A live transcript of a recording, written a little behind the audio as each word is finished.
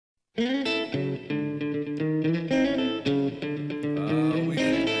We can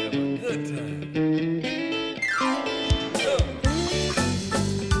have a good time.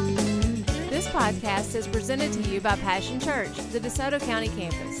 This podcast is presented to you by Passion Church, the DeSoto County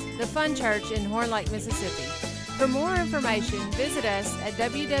campus, the fun church in Horn Lake, Mississippi. For more information, visit us at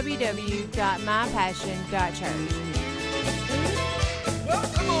www.mypassion.church.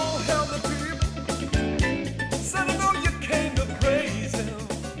 Well, come on, help the people. Said I know you came to praise him.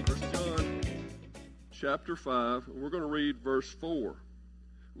 1 John chapter 5, we're going to read verse 4. I'm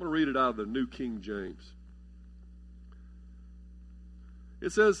going to read it out of the New King James.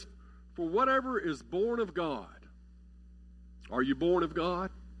 It says, "For whatever is born of God," are you born of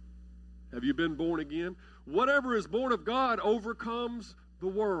God? Have you been born again? "Whatever is born of God overcomes the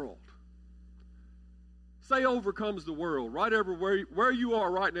world." Say overcomes the world. Right everywhere where you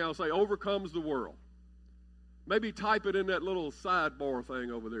are right now, say overcomes the world. Maybe type it in that little sidebar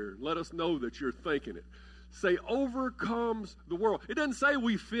thing over there. Let us know that you're thinking it. Say overcomes the world. It doesn't say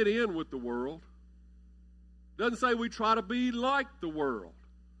we fit in with the world. It doesn't say we try to be like the world,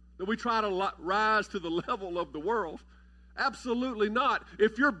 that we try to rise to the level of the world. Absolutely not.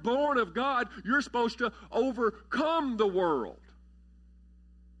 If you're born of God, you're supposed to overcome the world.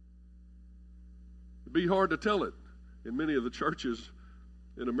 It'd be hard to tell it in many of the churches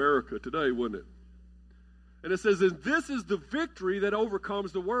in America today, wouldn't it? And it says, "And this is the victory that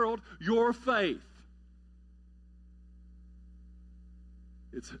overcomes the world, your faith.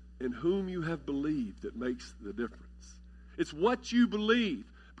 It's in whom you have believed that makes the difference." It's what you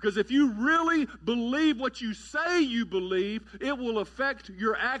believe. Because if you really believe what you say you believe, it will affect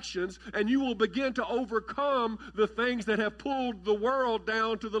your actions, and you will begin to overcome the things that have pulled the world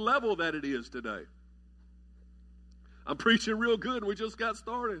down to the level that it is today. I'm preaching real good, and we just got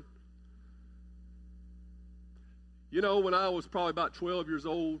started. You know, when I was probably about 12 years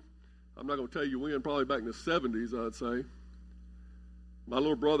old, I'm not going to tell you when, probably back in the 70s, I'd say. My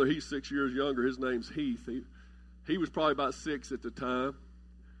little brother, he's 6 years younger. His name's Heath. He was probably about 6 at the time.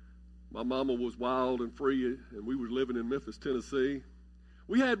 My mama was wild and free, and we were living in Memphis, Tennessee.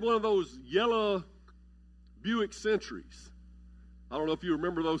 We had one of those yellow Buick Centuries. I don't know if you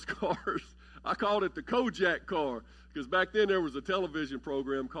remember those cars. I called it the Kojak car, because back then there was a television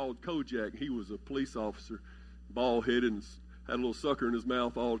program called Kojak. He was a police officer, bald-headed, and had a little sucker in his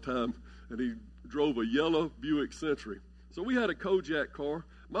mouth all the time, and he drove a yellow Buick Century. So we had a Kojak car.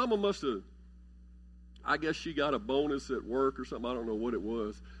 Mama must have, I guess she got a bonus at work or something. I don't know what it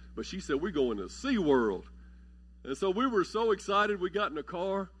was. But she said, "We're going to SeaWorld." And so we were so excited, we got in the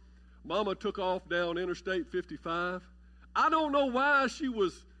car. Mama took off down Interstate 55. I don't know why she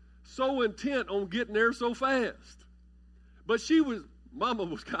was so intent on getting there so fast. But Mama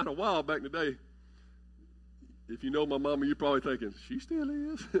was kind of wild back in the day. If you know my mama, you're probably thinking, she still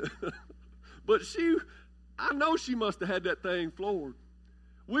is. But I know she must have had that thing floored.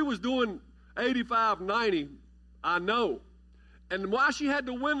 We was doing 85, 90, I know. And why she had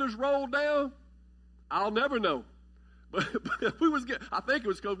the windows rolled down, I'll never know. But I think it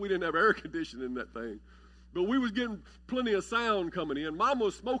was because we didn't have air conditioning in that thing. But we was getting plenty of sound coming in. Mama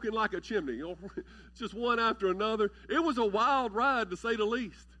was smoking like a chimney, just one after another. It was a wild ride, to say the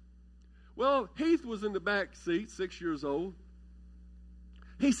least. Well, Heath was in the back seat, 6 years old.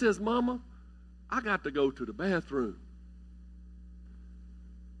 He says, "Mama, I got to go to the bathroom."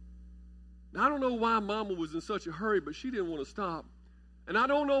 Now, I don't know why Mama was in such a hurry, but she didn't want to stop. And I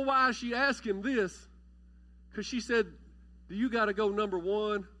don't know why she asked him this, because she said, "Do you got to go number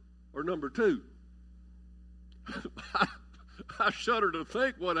 1 or number 2?" I shudder to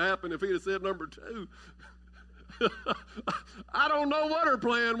think what happened if he'd have said number 2. I don't know what her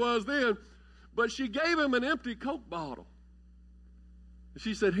plan was then, but she gave him an empty Coke bottle.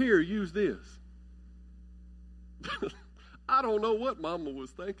 She said, "Here, use this." I don't know what Mama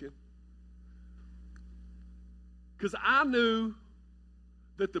was thinking. Because I knew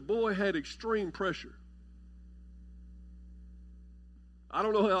that the boy had extreme pressure. I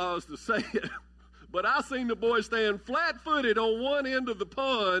don't know how else to say it, but I seen the boy stand flat-footed on one end of the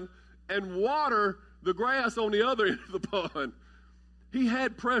pond and water the grass on the other end of the pond. He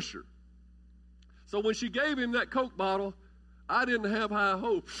had pressure. So when she gave him that Coke bottle, I didn't have high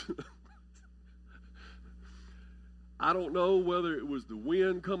hopes. I don't know whether it was the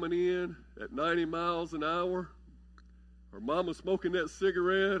wind coming in at 90 miles an hour, or Mama smoking that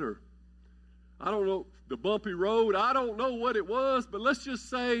cigarette, or I don't know, the bumpy road. I don't know what it was, but let's just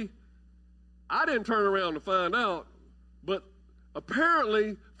say I didn't turn around to find out, but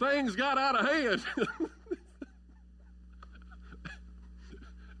apparently things got out of hand.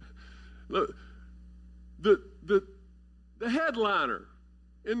 Look, the headliner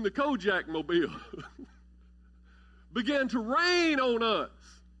in the Kojak mobile began to rain on us.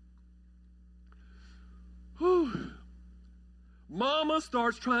 Whew. Mama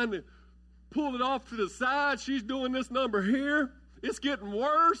starts trying to pull it off to the side. She's doing this number here. It's getting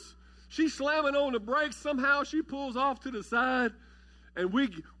worse. She's slamming on the brakes. Somehow she pulls off to the side. And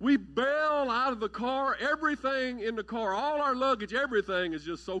we bail out of the car. Everything in the car, all our luggage, everything is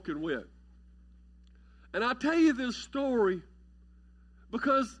just soaking wet. And I tell you this story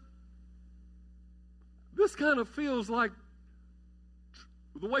because this kind of feels like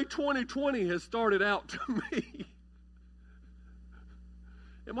the way 2020 has started out to me.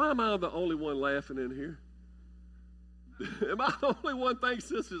 Am I the only one laughing in here? Am I the only one thinks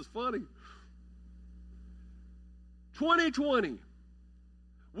this is funny? 2020.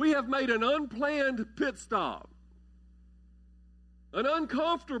 We have made an unplanned pit stop, an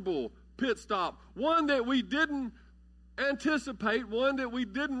uncomfortable pit stop, one that we didn't anticipate, one that we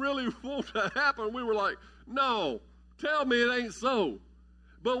didn't really want to happen. We were like, no, tell me it ain't so.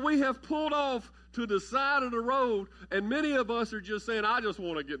 But we have pulled off to the side of the road, and many of us are just saying, I just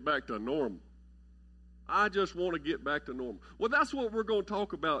want to get back to normal. I just want to get back to normal. Well, that's what we're going to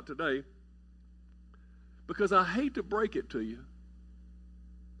talk about today, because I hate to break it to you,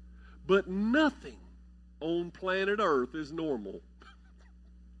 but nothing on planet Earth is normal.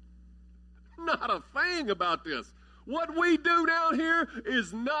 Not a thing about this. What we do down here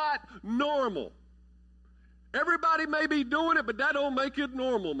is not normal. Everybody may be doing it, but that don't make it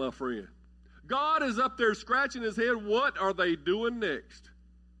normal, my friend. God is up there scratching his head. What are they doing next?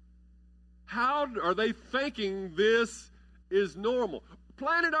 How are they thinking this is normal?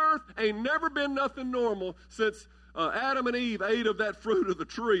 Planet Earth ain't never been nothing normal since Adam and Eve ate of that fruit of the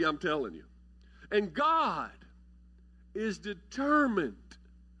tree, I'm telling you. And God is determined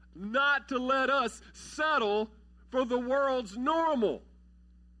not to let us settle for the world's normal.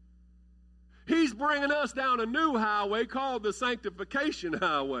 He's bringing us down a new highway called the sanctification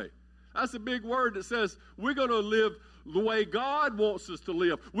highway. That's a big word that says we're going to live the way God wants us to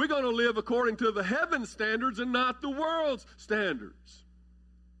live. We're going to live according to the heaven standards and not the world's standards.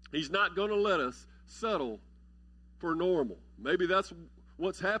 He's not going to let us settle for normal. Maybe that's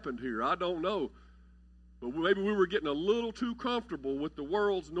what's happened here. I don't know. But maybe we were getting a little too comfortable with the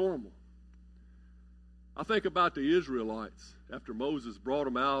world's normal. I think about the Israelites after Moses brought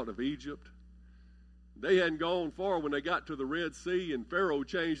them out of Egypt. They hadn't gone far when they got to the Red Sea, and Pharaoh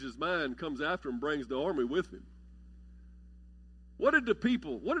changed his mind, comes after him, brings the army with him. What did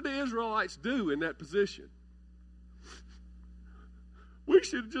the Israelites do in that position? We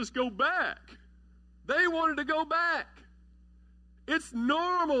should just go back. They wanted to go back. It's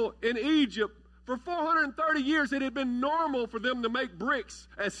normal in Egypt. For 430 years, it had been normal for them to make bricks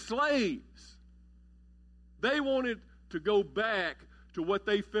as slaves. They wanted to go back to what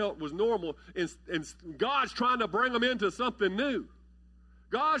they felt was normal, and God's trying to bring them into something new.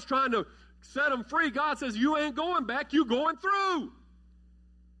 God's trying to set them free. God says, you ain't going back, you're going through.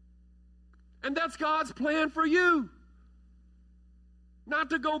 And that's God's plan for you.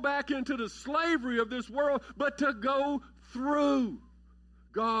 Not to go back into the slavery of this world, but to go through.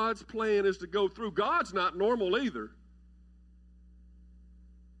 God's plan is to go through. God's not normal either.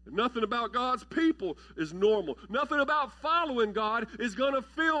 Nothing about God's people is normal. Nothing about following God is going to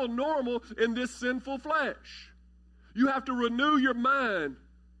feel normal in this sinful flesh. You have to renew your mind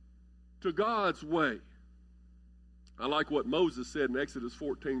to God's way. I like what Moses said in Exodus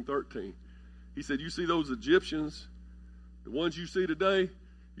 14:13. He said, you see those Egyptians, the ones you see today,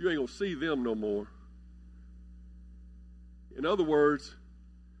 you ain't going to see them no more. In other words,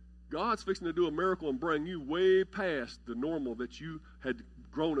 God's fixing to do a miracle and bring you way past the normal that you had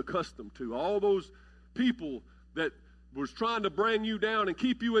grown accustomed to. All those people that was trying to bring you down and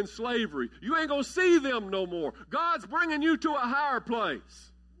keep you in slavery, you ain't going to see them no more. God's bringing you to a higher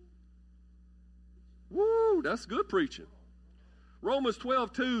place. Woo, that's good preaching. Romans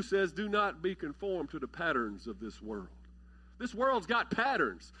 12:2 says, do not be conformed to the patterns of this world. This world's got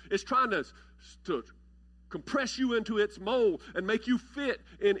patterns. It's trying to compress you into its mold and make you fit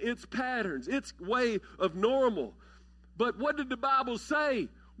in its patterns, its way of normal. But what did the Bible say?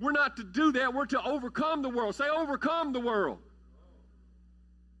 We're not to do that. We're to overcome the world. Say, overcome the world.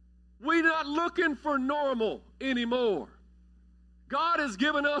 We're not looking for normal anymore. God has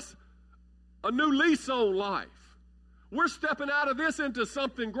given us a new lease on life. We're stepping out of this into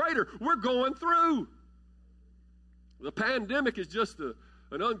something greater. We're going through. The pandemic is just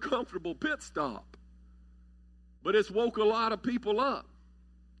an uncomfortable pit stop. But it's woke a lot of people up.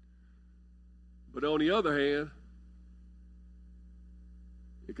 But on the other hand,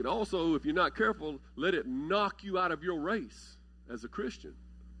 it can also, if you're not careful, let it knock you out of your race as a Christian.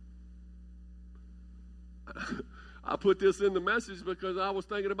 I put this in the message because I was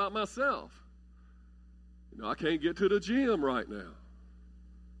thinking about myself. I can't get to the gym right now.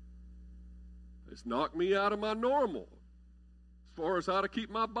 It's knocked me out of my normal as far as how to keep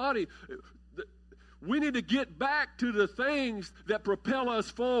my body. We need to get back to the things that propel us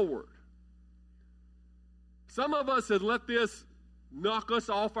forward. Some of us have let this knock us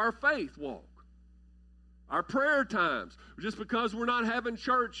off our faith walk, our prayer times. Just because we're not having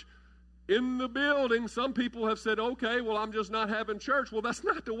church in the building, some people have said, okay, well, I'm just not having church. Well, that's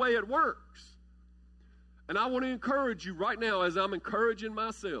not the way it works. And I want to encourage you right now, as I'm encouraging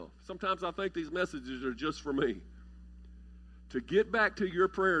myself. Sometimes I think these messages are just for me. To get back to your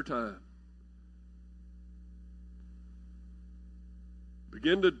prayer time.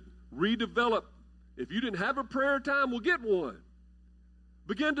 Begin to redevelop. If you didn't have a prayer time, well, get one.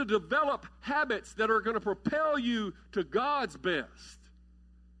 Begin to develop habits that are going to propel you to God's best.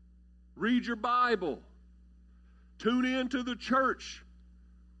 Read your Bible. Tune in to the church.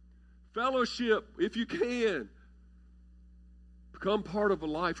 Fellowship, if you can. Become part of a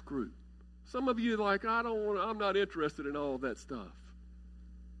life group. Some of you are like, I'm not interested in all that stuff.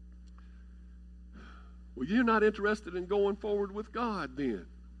 Well, you're not interested in going forward with God then.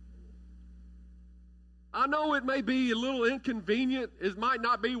 I know it may be a little inconvenient. It might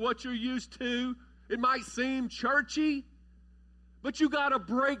not be what you're used to. It might seem churchy. But you got to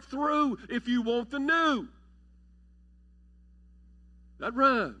break through if you want the new. That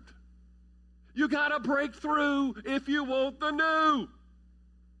rhymed. You got to break through if you want the new.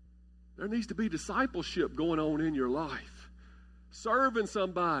 There needs to be discipleship going on in your life. Serving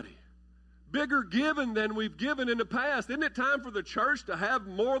somebody. Bigger giving than we've given in the past. Isn't it time for the church to have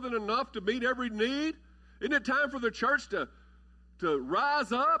more than enough to meet every need? Isn't it time for the church to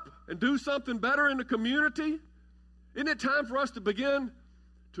rise up and do something better in the community? Isn't it time for us to begin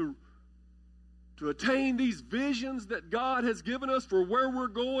to attain these visions that God has given us for where we're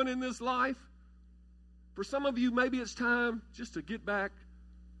going in this life? For some of you, maybe it's time just to get back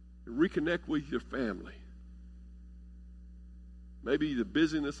and reconnect with your family. Maybe the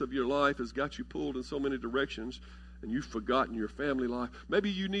busyness of your life has got you pulled in so many directions and you've forgotten your family life. Maybe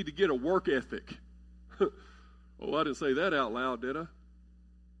you need to get a work ethic. Oh, I didn't say that out loud, did I?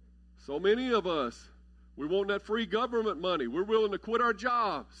 So many of us, we want that free government money. We're willing to quit our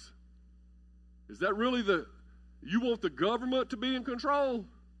jobs. Is that really you want the government to be in control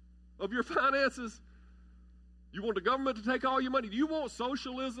of your finances? You want the government to take all your money? Do you want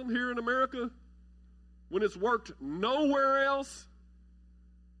socialism here in America when it's worked nowhere else?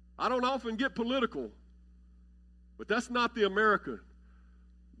 I don't often get political, but that's not the America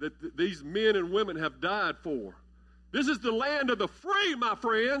that these men and women have died for. This is the land of the free, my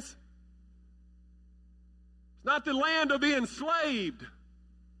friends. It's not the land of the enslaved.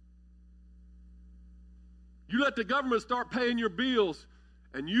 You let the government start paying your bills,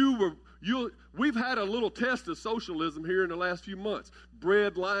 and we've had a little test of socialism here in the last few months.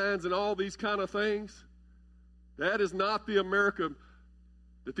 Bread lines and all these kind of things. That is not the America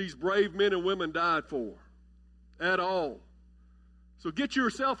that these brave men and women died for at all. So get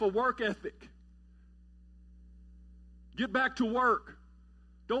yourself a work ethic. Get back to work.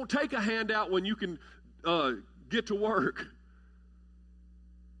 Don't take a handout when you can get to work.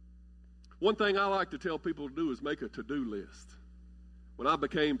 One thing I like to tell people to do is make a to-do list. When I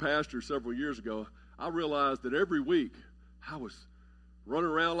became pastor several years ago, I realized that every week I was running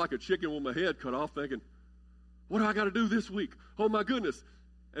around like a chicken with my head cut off thinking, what do I got to do this week? Oh, my goodness.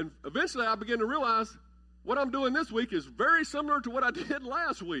 And eventually I began to realize what I'm doing this week is very similar to what I did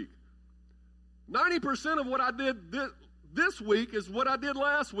last week. 90% of what I did this week is what I did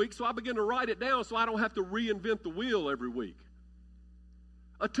last week, so I began to write it down so I don't have to reinvent the wheel every week.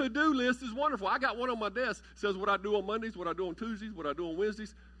 A to-do list is wonderful. I got one on my desk. It says what I do on Mondays, what I do on Tuesdays, what I do on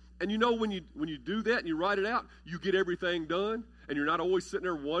Wednesdays. And you know when you do that and you write it out, you get everything done, and you're not always sitting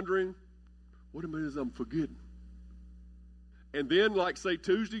there wondering, what am it is I'm forgetting? And then, like, say,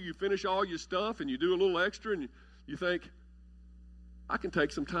 Tuesday, you finish all your stuff and you do a little extra and you think, I can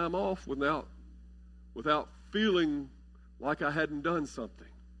take some time off without feeling like I hadn't done something.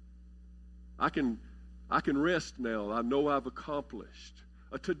 I can rest now. I know I've accomplished.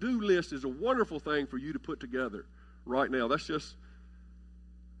 A to-do list is a wonderful thing for you to put together right now. That's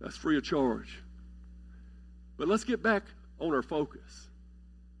free of charge. But let's get back on our focus.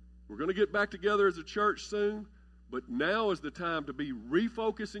 We're going to get back together as a church soon. But now is the time to be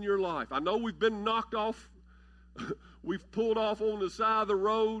refocusing your life. I know we've been knocked off. We've pulled off on the side of the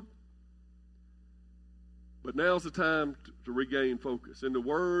road. But now's the time to regain focus. In the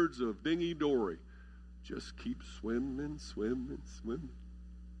words of Dingy Dory, just keep swimming, swimming, swimming.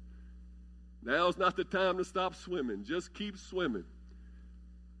 Now's not the time to stop swimming. Just keep swimming.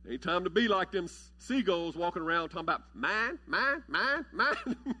 Ain't time to be like them seagulls walking around talking about mine, mine, mine,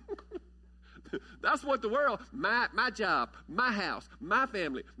 mine. That's what the world, my job, my house, my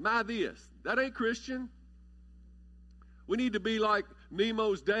family, my this. That ain't Christian. We need to be like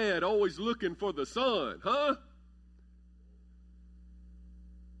Nemo's dad, always looking for the sun, huh?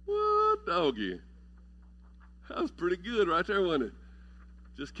 What, doggy? That was pretty good right there, wasn't it?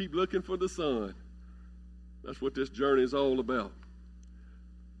 Just keep looking for the sun. That's what this journey is all about.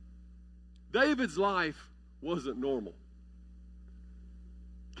 David's life wasn't normal.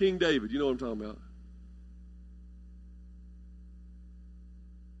 King David, you know what I'm talking about?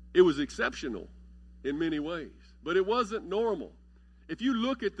 It was exceptional in many ways, but it wasn't normal. If you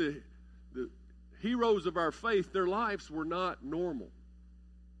look at the heroes of our faith, their lives were not normal.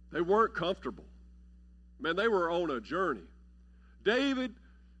 They weren't comfortable. Man, they were on a journey. David,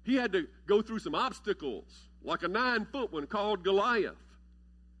 he had to go through some obstacles, like a 9-foot one called Goliath.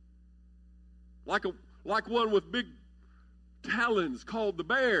 Like one with big talons called the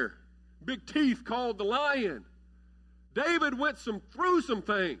bear, big teeth called the lion. David went through some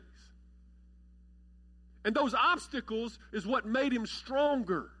things. And those obstacles is what made him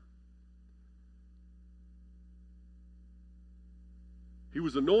stronger. He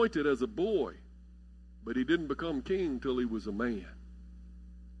was anointed as a boy, but he didn't become king till he was a man.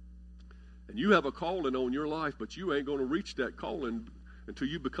 And you have a calling on your life, but you ain't going to reach that calling until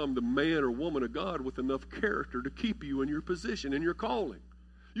you become the man or woman of God with enough character to keep you in your position, in your calling.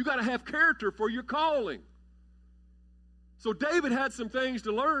 You got to have character for your calling. So David had some things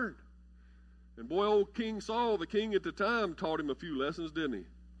to learn. And boy, old King Saul, the king at the time, taught him a few lessons, didn't he?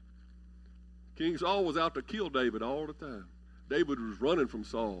 King Saul was out to kill David all the time. David was running from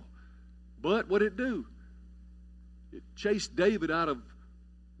Saul. But what did it do? It chased David out of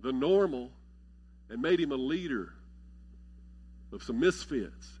the normal and made him a leader of some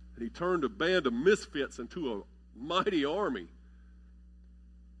misfits. And he turned a band of misfits into a mighty army.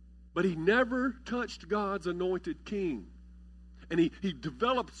 But he never touched God's anointed king. And he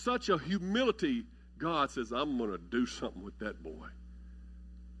developed such a humility, God says, I'm going to do something with that boy.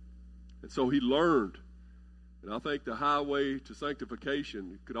 And so he learned. And I think the highway to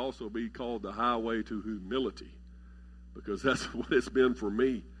sanctification could also be called the highway to humility, because that's what it's been for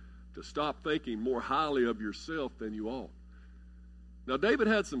me, to stop thinking more highly of yourself than you ought. Now, David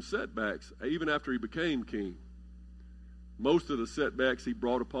had some setbacks even after he became king. Most of the setbacks he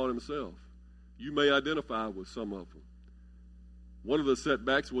brought upon himself. You may identify with some of them. One of the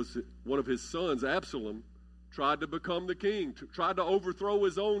setbacks was one of his sons, Absalom, tried to become the king, tried to overthrow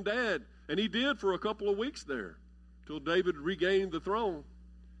his own dad. And he did for a couple of weeks there, till David regained the throne.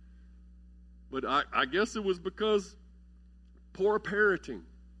 But I guess it was because poor parenting,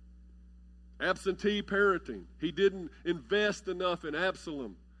 absentee parenting. He didn't invest enough in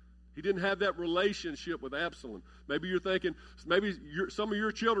Absalom. He didn't have that relationship with Absalom. Maybe you're thinking, some of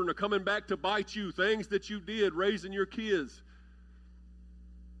your children are coming back to bite you, things that you did raising your kids.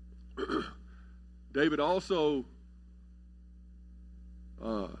 David also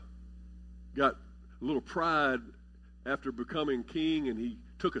got a little pride after becoming king, and he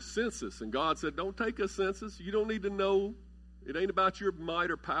took a census. And God said, don't take a census. You don't need to know. It ain't about your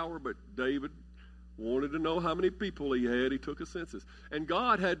might or power, but David wanted to know how many people he had. He took a census. And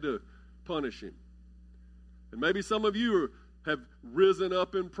God had to punish him. And maybe some of you have risen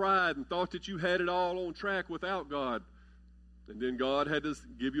up in pride and thought that you had it all on track without God. And then God had to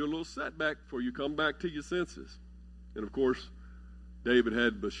give you a little setback before you come back to your senses. And of course, David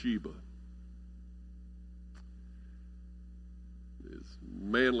had Bathsheba. His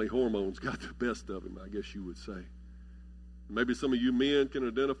manly hormones got the best of him, I guess you would say. Maybe some of you men can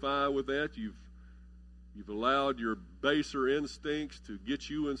identify with that. You've allowed your baser instincts to get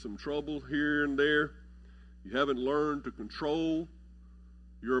you in some trouble here and there. You haven't learned to control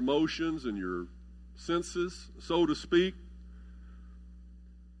your emotions and your senses, so to speak.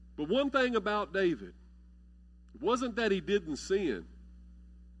 But one thing about David, it wasn't that he didn't sin.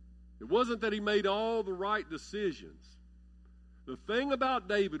 It wasn't that he made all the right decisions. The thing about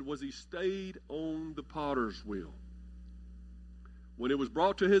David was he stayed on the potter's wheel. When it was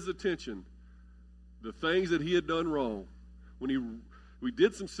brought to his attention, the things that he had done wrong, when we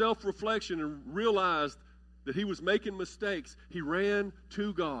did some self-reflection and realized that he was making mistakes, he ran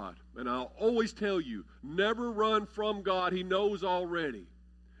to God. And I'll always tell you, never run from God. He knows already.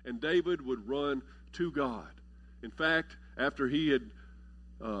 And David would run to God. In fact, after he had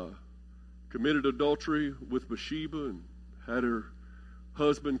committed adultery with Bathsheba and had her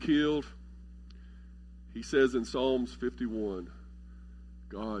husband killed, he says in Psalms 51,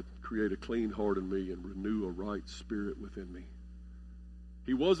 God, create a clean heart in me and renew a right spirit within me.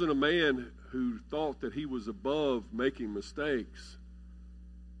 He wasn't a man who thought that he was above making mistakes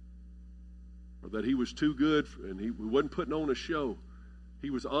or that he was too good and he wasn't putting on a show. He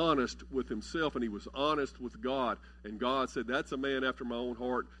was honest with himself and he was honest with God. And God said, that's a man after my own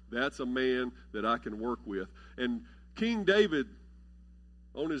heart. That's a man that I can work with. And King David,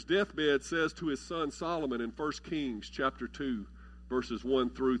 on his deathbed, says to his son Solomon in 1 Kings chapter 2, verses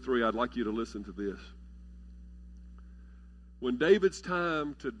 1 through 3, I'd like you to listen to this. When David's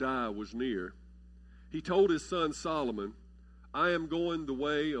time to die was near, he told his son Solomon, I am going the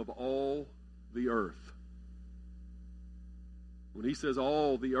way of all the earth. When he says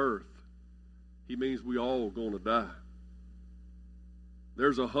all the earth, he means we all going to die.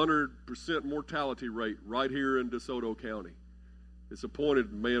 There's 100% mortality rate right here in DeSoto County. It's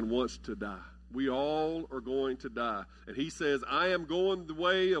appointed man wants to die. We all are going to die. And he says, I am going the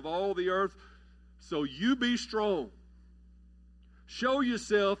way of all the earth, so you be strong. Show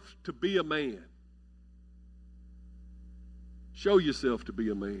yourself to be a man. Show yourself to be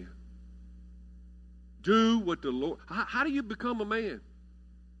a man. Do what the Lord... How do you become a man?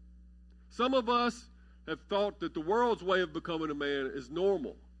 Some of us have thought that the world's way of becoming a man is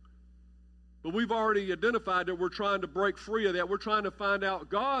normal. But we've already identified that we're trying to break free of that. We're trying to find out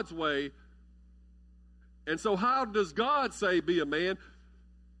God's way. And so how does God say be a man?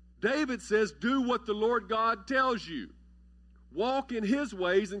 David says, do what the Lord God tells you. Walk in his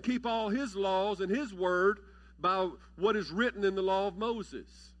ways and keep all his laws and his word by what is written in the law of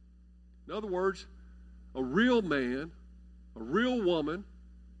Moses. In other words, a real man, a real woman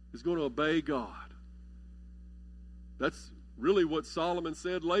is going to obey God. That's really what Solomon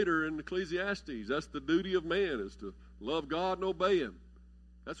said later in Ecclesiastes. That's the duty of man, is to love God and obey him.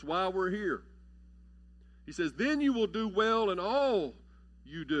 That's why we're here. He says, then you will do well in all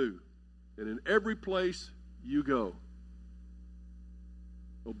you do and in every place you go.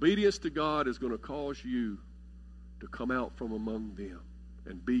 Obedience to God is going to cause you to come out from among them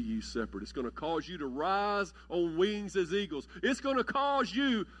and be ye separate. It's going to cause you to rise on wings as eagles. It's going to cause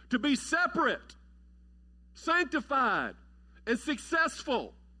you to be separate, sanctified, and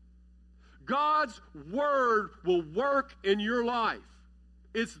successful. God's word will work in your life.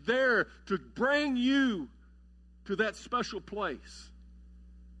 It's there to bring you to that special place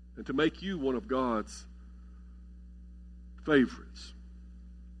and to make you one of God's favorites.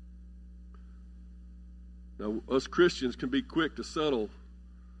 Now, us Christians can be quick to settle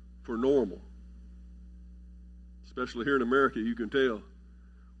for normal. Especially here in America, you can tell.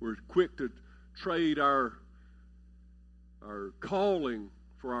 We're quick to trade our calling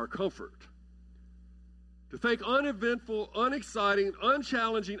for our comfort. To think uneventful, unexciting,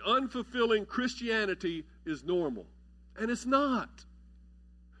 unchallenging, unfulfilling Christianity is normal. And it's not.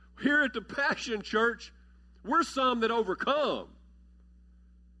 Here at the Passion Church, we're some that overcome.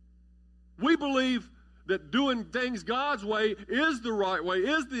 We believe that doing things God's way is the right way,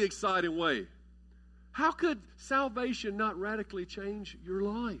 is the exciting way. How could salvation not radically change your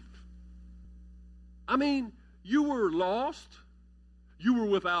life? I mean, you were lost. You were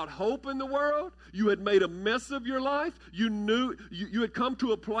without hope in the world. You had made a mess of your life. You knew you had come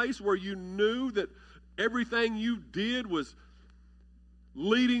to a place where you knew that everything you did was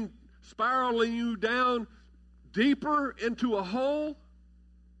spiraling you down deeper into a hole.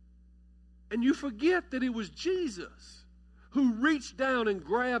 And you forget that it was Jesus who reached down and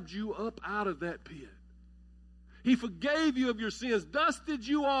grabbed you up out of that pit. He forgave you of your sins, dusted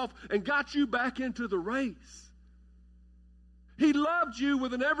you off, and got you back into the race. He loved you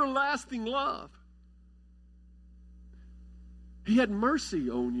with an everlasting love. He had mercy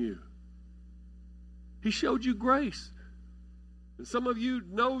on you. He showed you grace. And some of you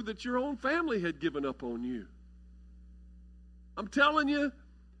know that your own family had given up on you. I'm telling you,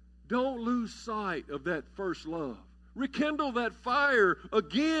 don't lose sight of that first love. Rekindle that fire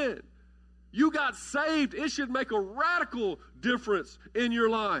again. You got saved. It should make a radical difference in your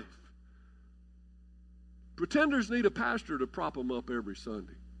life. Pretenders need a pastor to prop them up every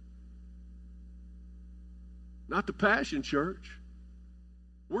Sunday. Not the Passion Church.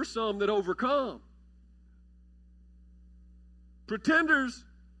 We're some that overcome. Pretenders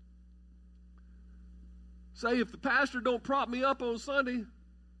say, if the pastor don't prop me up on Sunday,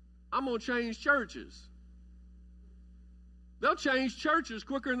 I'm going to change churches. They'll change churches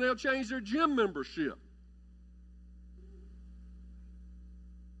quicker than they'll change their gym membership.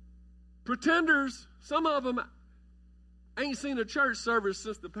 Pretenders, some of them ain't seen a church service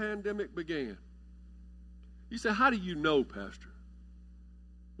since the pandemic began. You say, how do you know, Pastor?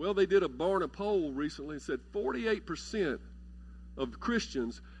 Well, they did a Barna poll recently and said 48% of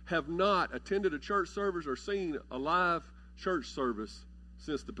Christians have not attended a church service or seen a live church service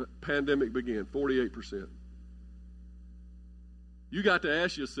since the pandemic began. 48%. You got to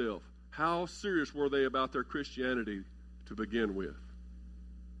ask yourself, how serious were they about their Christianity to begin with?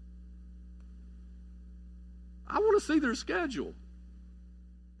 I want to see their schedule.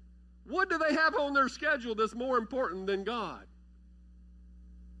 What do they have on their schedule that's more important than God?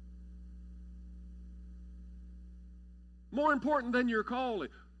 More important than your calling.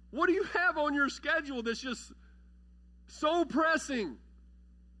 What do you have on your schedule that's just so pressing?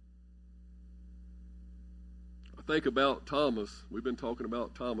 I think about Thomas. We've been talking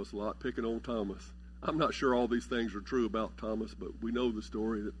about Thomas a lot, picking on Thomas. I'm not sure all these things are true about Thomas, but we know the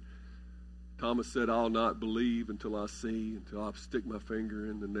story that Thomas said, I'll not believe until I see, until I stick my finger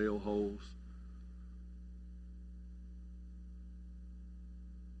in the nail holes.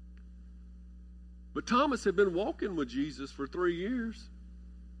 But Thomas had been walking with Jesus for 3 years.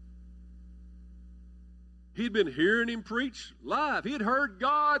 He'd been hearing him preach live. He had heard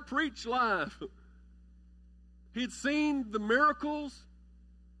God preach live. He'd seen the miracles.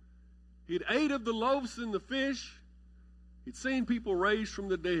 He'd ate of the loaves and the fish. He'd seen people raised from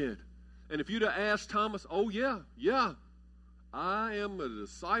the dead. And if you'd have asked Thomas, oh yeah, I am a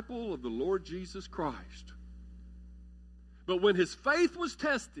disciple of the Lord Jesus Christ. But when his faith was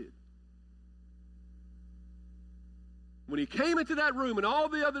tested, when he came into that room and all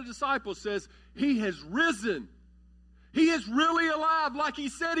the other disciples says, he has risen. He is really alive like he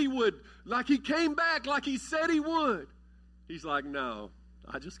said he would. Like he came back like he said he would. He's like, no,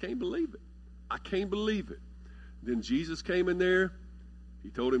 I just can't believe it. I can't believe it. Then Jesus came in there. He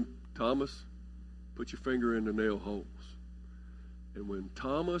told him, Thomas, put your finger in the nail holes. And when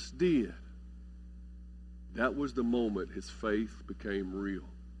Thomas did, that was the moment his faith became real.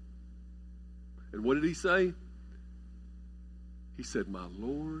 And what did he say? He said, my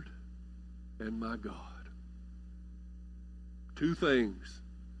Lord and my God. Two things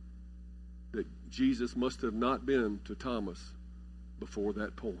that Jesus must have not been to Thomas before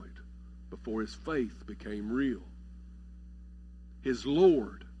that point, before his faith became real. His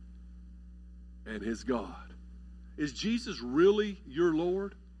Lord and his God. Is Jesus really your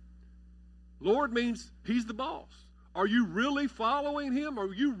Lord? Lord means he's the boss. Are you really following him?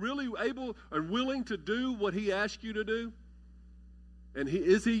 Are you really able and willing to do what he asked you to do? And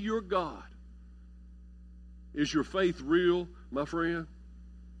is he your God? Is your faith real, my friend?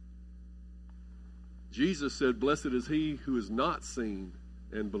 Jesus said, blessed is he who has not seen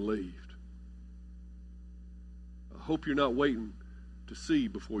and believed. I hope you're not waiting to see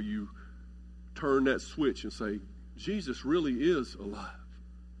before you turn that switch and say, Jesus really is alive.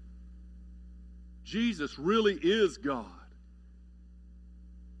 Jesus really is God.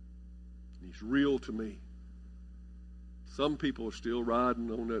 He's real to me. Some people are still riding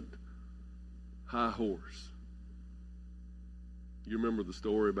on that high horse. You remember the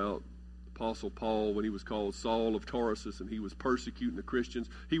story about Apostle Paul when he was called Saul of Tarsus and he was persecuting the Christians.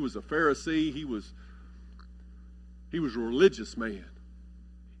 He was a Pharisee. He was a religious man.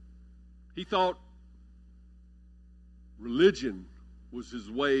 He thought religion was his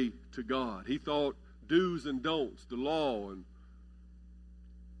way to God. He thought do's and don'ts, the law. And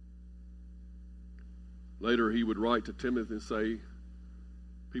later he would write to Timothy and say,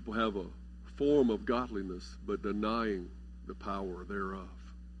 people have a form of godliness, but denying the power thereof.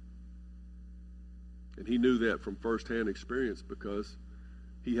 And he knew that from firsthand experience because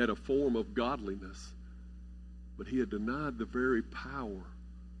he had a form of godliness, but he had denied the very power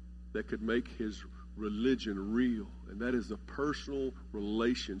that could make his religion real, and that is a personal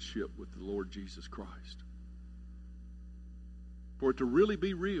relationship with the Lord Jesus Christ. For it to really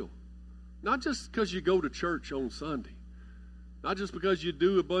be real, not just because you go to church on Sunday, not just because you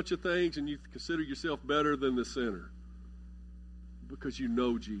do a bunch of things and you consider yourself better than the sinner, because you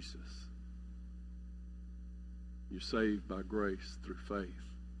know Jesus. You're saved by grace through faith.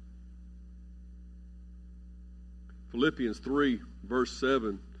 Philippians 3, verse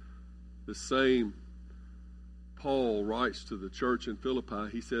 7, the same Paul writes to the church in Philippi.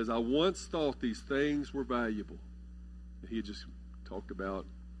 He says, I once thought these things were valuable. He had just talked about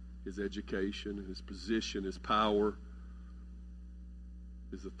his education, his position, his power,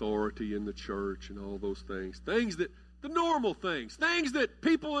 his authority in the church, and all those things. Things that, the normal things that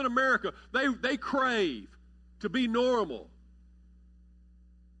people in America, they crave to be normal.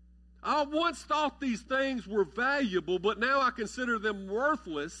 I once thought these things were valuable, but now I consider them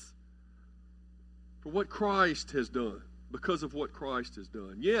worthless for what Christ has done, because of what Christ has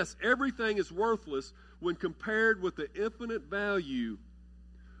done. Yes, everything is worthless when compared with the infinite value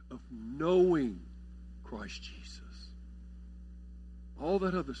of knowing Christ Jesus. all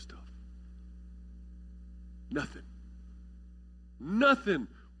that other stuff. Nothing. Nothing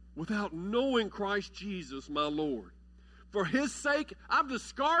without knowing Christ Jesus, my Lord. For his sake, I've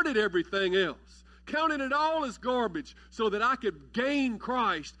discarded everything else, counting it all as garbage so that I could gain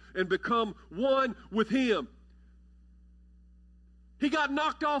Christ and become one with him. He got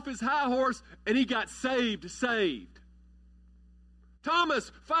knocked off his high horse and he got saved.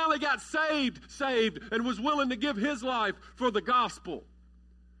 Thomas finally got saved, and was willing to give his life for the gospel.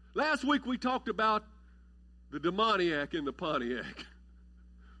 Last week we talked about the demoniac in the Pontiac.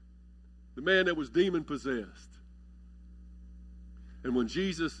 The man that was demon-possessed. And when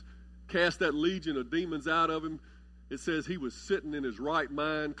Jesus cast that legion of demons out of him, it says he was sitting in his right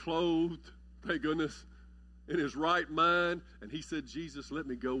mind, clothed, thank goodness, in his right mind. And he said, Jesus, let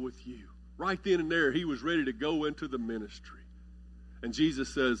me go with you. Right then and there, he was ready to go into the ministry. And Jesus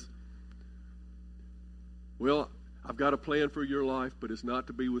says, well, I've got a plan for your life, but it's not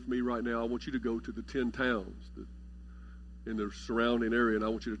to be with me right now. I want you to go to the 10 towns in the surrounding area, and I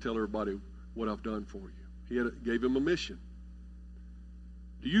want you to tell everybody what I've done for you. He gave him a mission.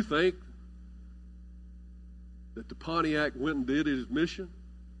 Do you think that the Pontiac went and did his mission?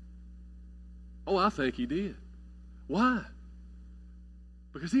 Oh, I think he did. Why?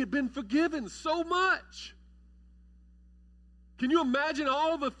 Because he had been forgiven so much. Can you imagine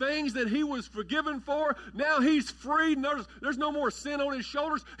all the things that he was forgiven for? Now he's freed and there's no more sin on his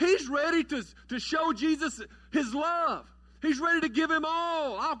shoulders. He's ready to show Jesus his love. He's ready to give him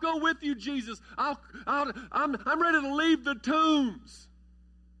all. I'll go with you, Jesus. I'm ready to leave the tombs.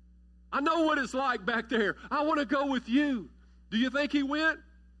 I know what it's like back there. I want to go with you. Do you think he went?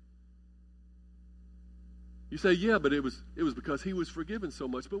 You say, yeah, but it was because he was forgiven so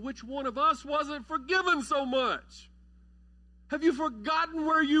much. But which one of us wasn't forgiven so much? Have you forgotten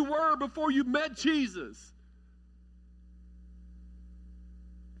where you were before you met Jesus?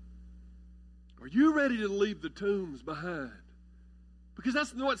 Are you ready to leave the tombs behind? Because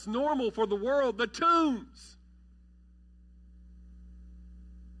that's what's normal for the world, the tombs.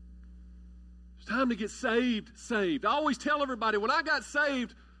 It's time to get saved. I always tell everybody, when I got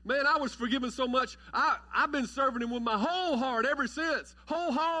saved, man, I was forgiven so much. I've been serving him with my whole heart ever since.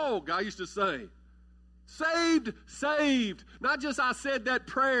 Whole hog, I used to say. Saved. Not just I said that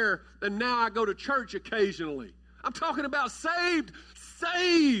prayer and now I go to church occasionally. I'm talking about saved.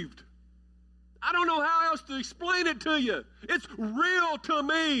 I don't know how else to explain it to you. It's real to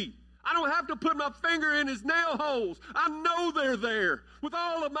me. I don't have to put my finger in his nail holes. I know they're there. With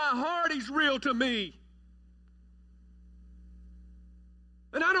all of my heart, he's real to me.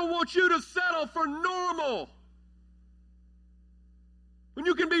 And I don't want you to settle for normal. When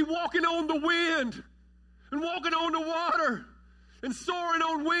you can be walking on the wind and walking on the water and soaring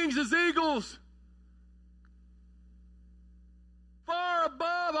on wings as eagles. Far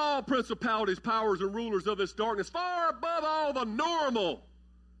above all principalities, powers, and rulers of this darkness. Far above all the normal.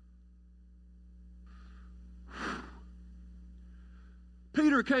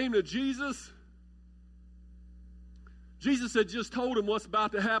 Peter came to Jesus. Jesus had just told him what's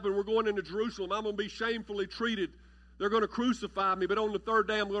about to happen. We're going into Jerusalem. I'm going to be shamefully treated. They're going to crucify me, but on the third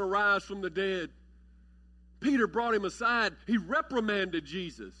day I'm going to rise from the dead. Peter brought him aside. He reprimanded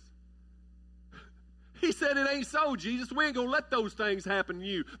Jesus. He said, it ain't so, Jesus. We ain't going to let those things happen to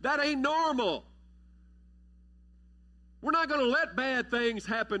you. That ain't normal. We're not going to let bad things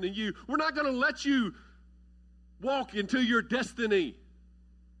happen to you. We're not going to let you walk into your destiny.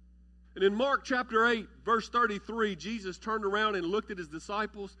 And in Mark chapter 8, verse 33, Jesus turned around and looked at his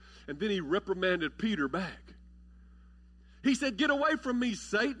disciples, and then he reprimanded Peter back. He said, get away from me,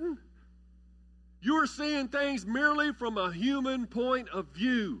 Satan. You are seeing things merely from a human point of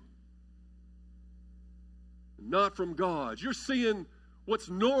view, not from God's. You're seeing what's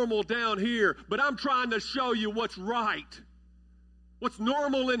normal down here, but I'm trying to show you what's right, what's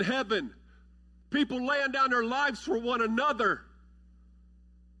normal in heaven. People laying down their lives for one another.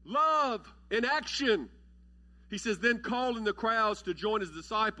 Love in action. He says, then calling the crowds to join his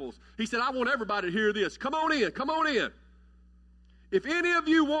disciples. He said, I want everybody to hear this. Come on in. If any of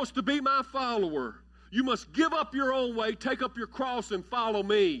you wants to be my follower, you must give up your own way, take up your cross, and follow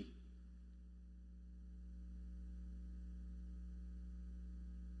me.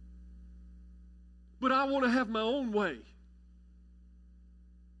 But I want to have my own way.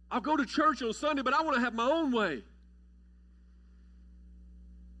 I'll go to church on Sunday, but I want to have my own way.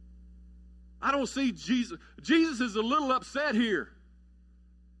 I don't see Jesus. Jesus is a little upset here.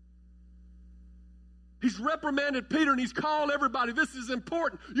 He's reprimanded Peter and he's called everybody. This is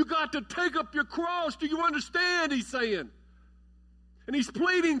important. You got to take up your cross. Do you understand? He's saying. And he's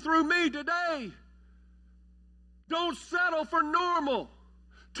pleading through me today. Don't settle for normal.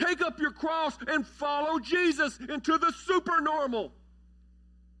 Take up your cross and follow Jesus into the supernormal.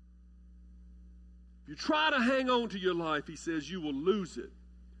 If you try to hang on to your life, he says, you will lose it.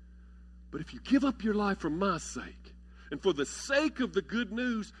 But if you give up your life for my sake, and for the sake of the good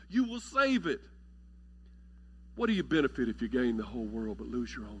news, you will save it. What do you benefit if you gain the whole world but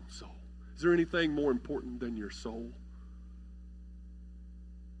lose your own soul? Is there anything more important than your soul?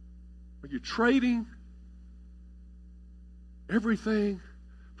 Are you trading everything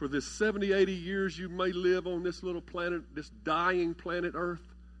for this 70, 80 years you may live on this little planet, this dying planet Earth,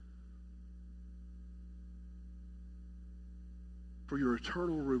 for your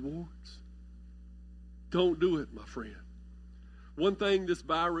eternal rewards? Don't do it, my friend. One thing this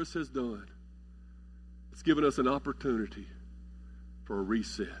virus has done, it's given us an opportunity for a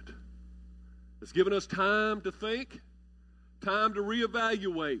reset. It's given us time to think, time to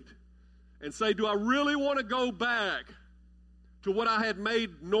reevaluate, and say, do I really want to go back to what I had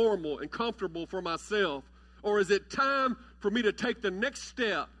made normal and comfortable for myself? Or is it time for me to take the next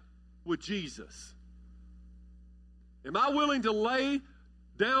step with Jesus? Am I willing to lay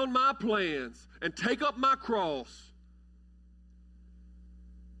down my plans and take up my cross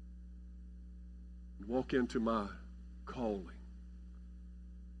and walk into my calling?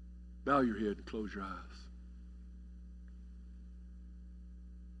 Bow your head and close your eyes.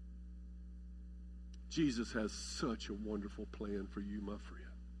 Jesus has such a wonderful plan for you, my friend.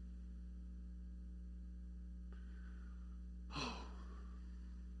 Oh,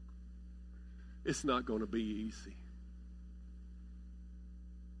 it's not going to be easy,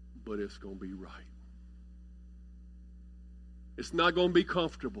 but it's going to be right. It's not going to be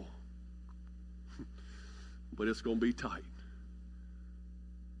comfortable, but it's going to be tight.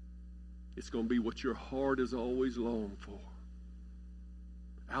 It's going to be what your heart has always longed for.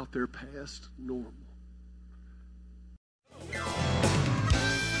 Out there past normal.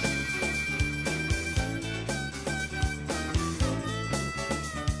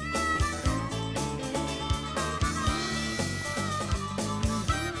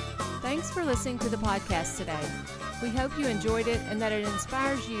 Thanks for listening to the podcast today. We hope you enjoyed it and that it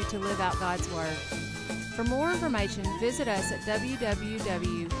inspires you to live out God's Word. For more information, visit us at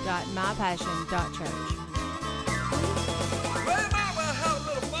www.mypassion.church.